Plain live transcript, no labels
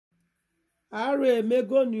Are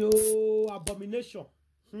megonio abomination.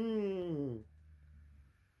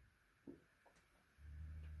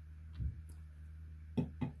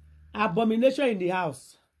 Abomination in the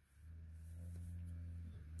house.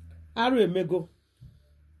 Are mego.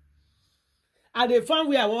 And they found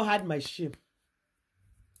where I won't hide my shame.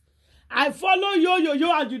 I follow yo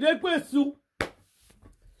and Jude.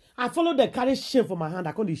 I follow the carry shame for my hand.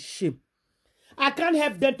 I call it shame. I can't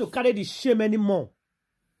help them to carry the shame anymore.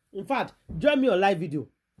 In fact, join me on live video.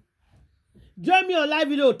 Join me on live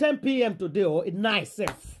video 10 p.m. today or at night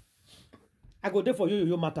self. I go there for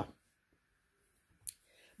you matter.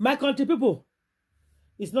 My country people,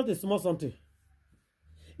 it's not a small something.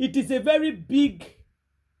 It is a very big,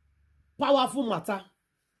 powerful matter.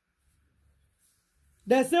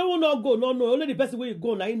 They say who not go, no, only the person where you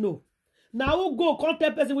go, now you know. Now who go, can't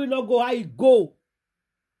tell person will not go, how you go.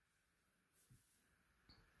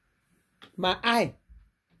 My eye.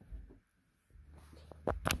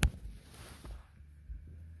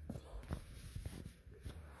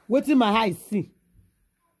 Waiting my eye see.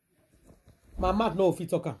 My mouth no fit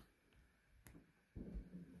talk.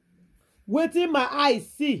 Waiting my eye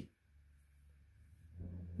see.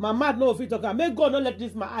 My mouth no fit talk. May God not let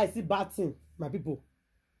this my eye see bad thing, my people.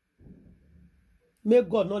 May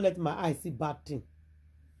God not let my eye see bad thing.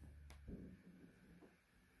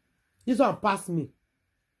 This one pass me.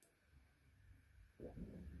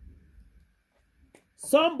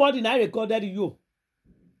 Somebody now recorded you.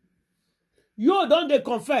 You don't they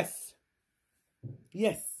confess.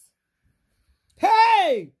 Yes.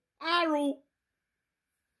 Hey! Arrow.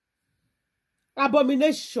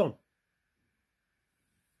 Abomination.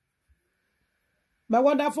 My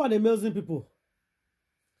wonderful and amazing people.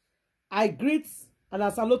 I greet and I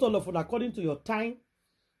salute all of you according to your time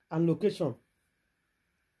and location.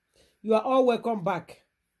 You are all welcome back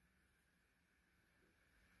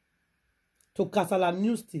to Kasala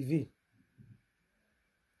News TV.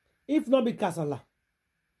 If not be Kasala,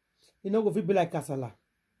 you know go fit be like Kasala.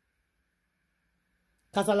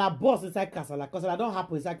 Kasala boss inside Kasala. Kasala don't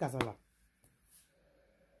happen inside Kasala.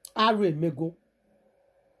 Are mego.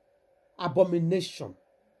 Abomination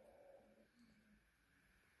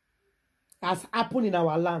has happened in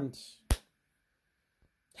our land.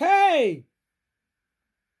 Hey!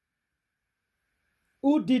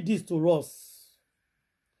 Who did this to us?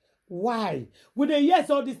 Why? With the yes,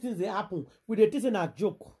 all these things they happen. With the things in a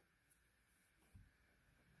joke.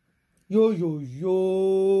 Yo.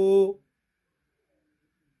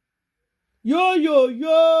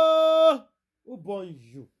 Who born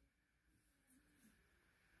you?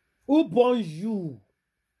 Who born you?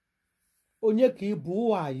 Onyeki,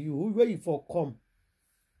 who are you? Where you for come?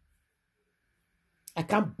 I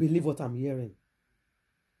can't believe what I'm hearing.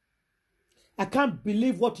 I can't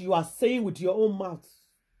believe what you are saying with your own mouth.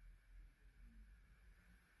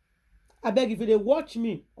 I beg if you watch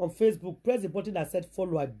me on Facebook, press the button that said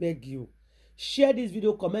follow. I beg you. Share this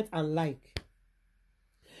video, comment and like.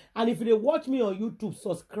 And if you watch me on YouTube,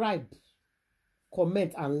 subscribe,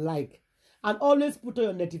 comment and like. And always put on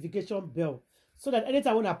your notification bell so that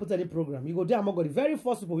anytime when I put any program, you go there among the very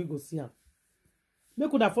first people we go see them.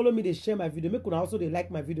 Make una follow me, they share my video. Make una also they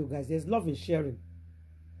like my video, guys. There's love in sharing.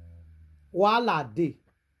 Wala day.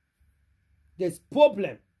 There's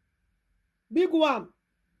problem. Big one.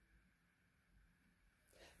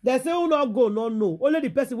 They say who not go, no. Only the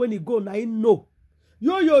person when he go, now he know.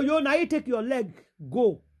 Yo, now you take your leg,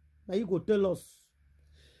 go. Now you go tell us.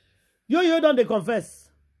 Yo, don't they confess?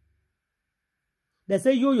 They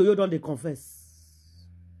say yo, don't they confess?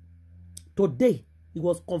 Today, he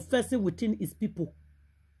was confessing within his people.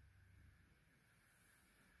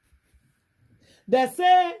 They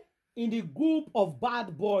say in the group of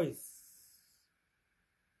bad boys,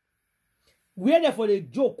 where they for the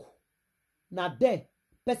joke, now there,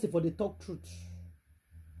 person for the talk truth.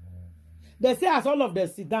 They say as all of them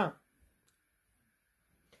sit down,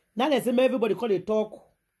 now they say everybody call it talk,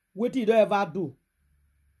 what you don't ever do.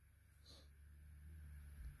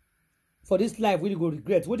 For this life, when you go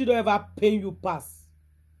regret, what did you ever pain you pass?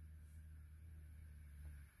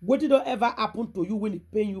 What did ever happen to you when it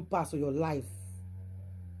pain you pass or your life?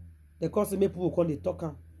 The cause make people call it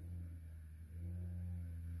talker.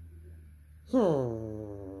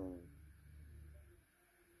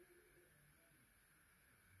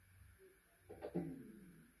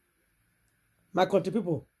 My country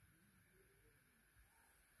people.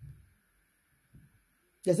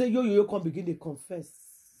 They say yo come begin to confess.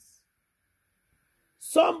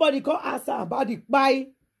 Somebody call answer about the buy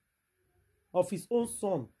of his own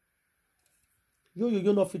son. Yo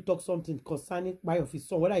not fit talk something concerning buy of his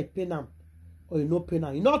son, whether he pay him or he no pay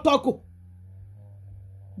him. He not talk.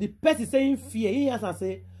 The person saying fear. He has and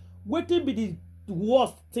say, what will be the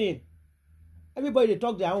worst thing? Everybody they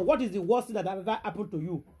talk their own. What is the worst thing that have ever happened to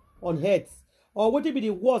you on earth? Or what will be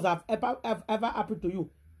the worst that have ever happened to you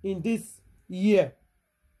in this year?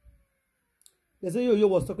 They say you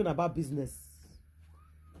was talking about business.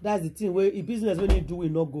 That's the thing where a business when you do will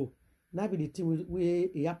not go. Now be the thing where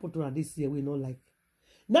it happened to this year we not like.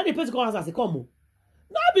 Now the person comes and say, come on.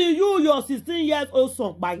 Now be you, your 16 years old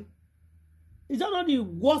son by. Is that not the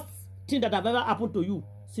worst thing that have ever happened to you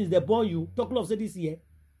since they born you? Talking of say this year.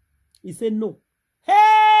 He said no.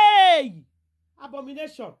 Hey!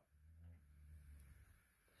 Abomination.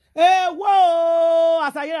 Hey, whoa!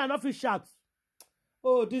 As I hear an office shout.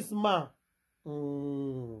 Oh, this man.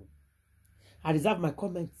 I reserve my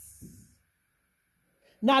comments.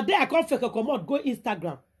 Now there I can't fake a command, go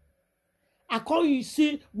Instagram. I can't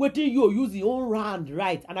see waiting you use your own hand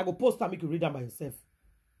right, and I go post and make you read that by yourself.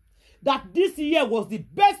 That this year was the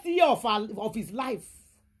best year of his life.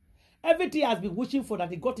 Everything has been wishing for that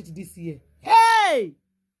he got it this year. Hey!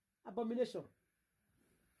 Abomination.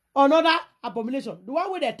 Another abomination. The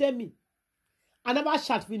one where they tell me, I never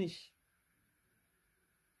shall finish.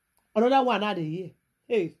 Another one out of year.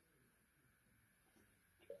 Hey.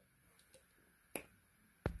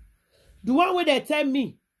 The one where they tell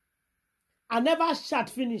me, I never shall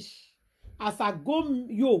finish. As I go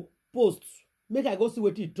yo post, make I go see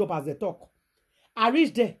what it drop as they talk. I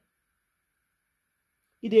reach there.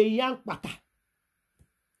 It a young pata.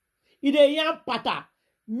 It a young pata.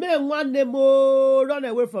 Men want them more run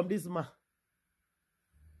away from this man.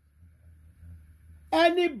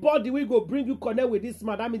 Anybody will go bring you connect with this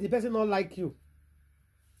man. That means the person not like you.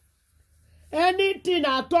 Anything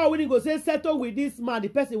at all when you go say settle with this man, the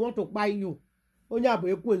person want to buy you.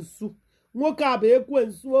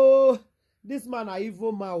 This man are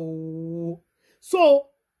evil man. So,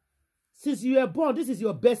 since you were born, this is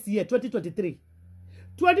your best year, 2023.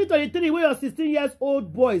 2023, where your 16 years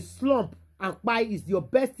old boy slump and buy is your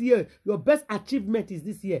best year. Your best achievement is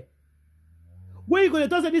this year. When you go to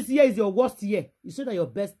tell say this year is your worst year, you say that your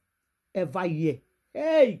best ever year.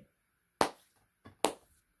 Hey!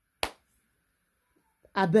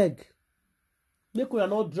 I beg. Make we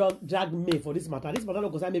not drag me for this matter. This matter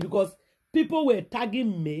don't concern me because people were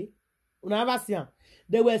tagging me. You never see them.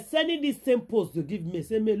 They were sending this same post to give me.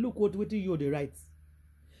 Say, me, look what you the rights.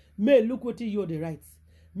 Me, look what you the rights.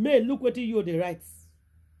 Me, look what you the rights.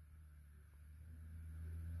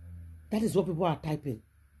 That is what people are typing.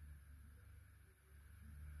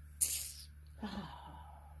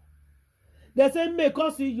 They say, me,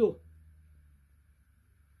 come see you.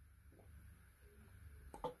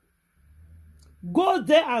 Go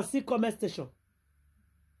there and see comment station.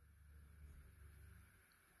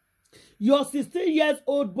 Your 16 years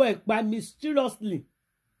old boy by mysteriously.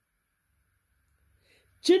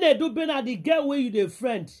 Chinedu Bena the girl where you the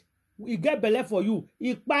friend. He get belly for you.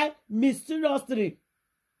 He by mysteriously.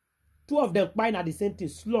 Two of them buying at the same thing.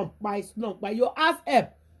 Slump by. Your ass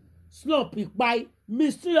up. Slump by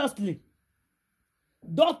mysteriously.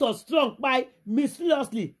 Doctor strong by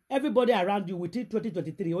mysteriously. Everybody around you within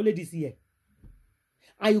 2023. Only this year.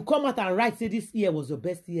 And you come out and write, say this year was your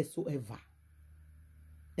best year so ever.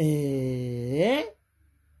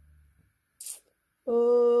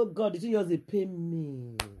 Oh God, this year they pay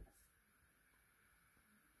me.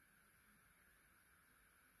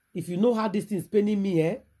 If you know how this thing is paying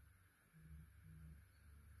me,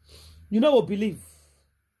 you know what believe.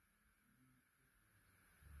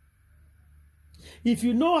 If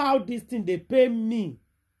you know how this thing they pay me,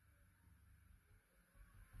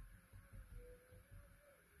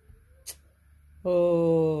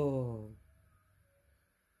 oh.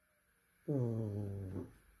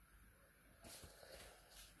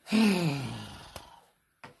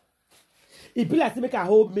 It be like to make a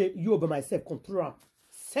hold me you by myself, control him.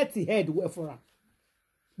 Set the head well for him.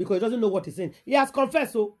 Because he doesn't know what he's saying. He has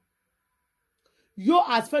confessed, so you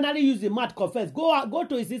has finally used the mouth confess. Go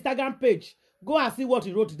to his Instagram page. Go and see what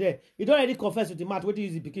he wrote there. He don't already confess with the mouth. What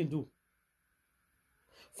is he begin do?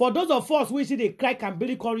 For those of us who see they cry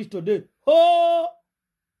Kambi courage today, oh,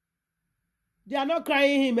 they are not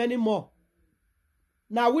crying him anymore.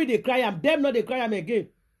 Now we they cry him, them not they cry him again.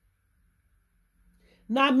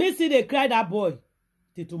 Now me see they cry that boy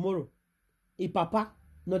till tomorrow. If papa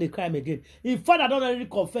no they cry him again. If father don't already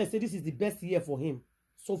confess, say this is the best year for him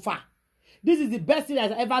so far. This is the best thing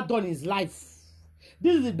that has ever done in his life.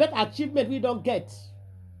 This is the best achievement we don't get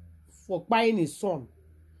for buying his son.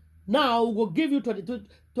 Now we'll give you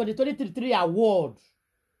 2023 award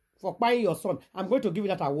for buying your son. I'm going to give you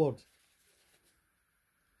that award.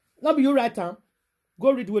 Not be you write, huh?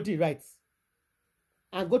 Go read what he writes.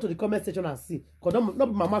 and go to the comment section and see. Because not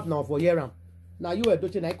be my mouth now for hear am. Now you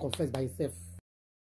Edochie, now I confess by yourself.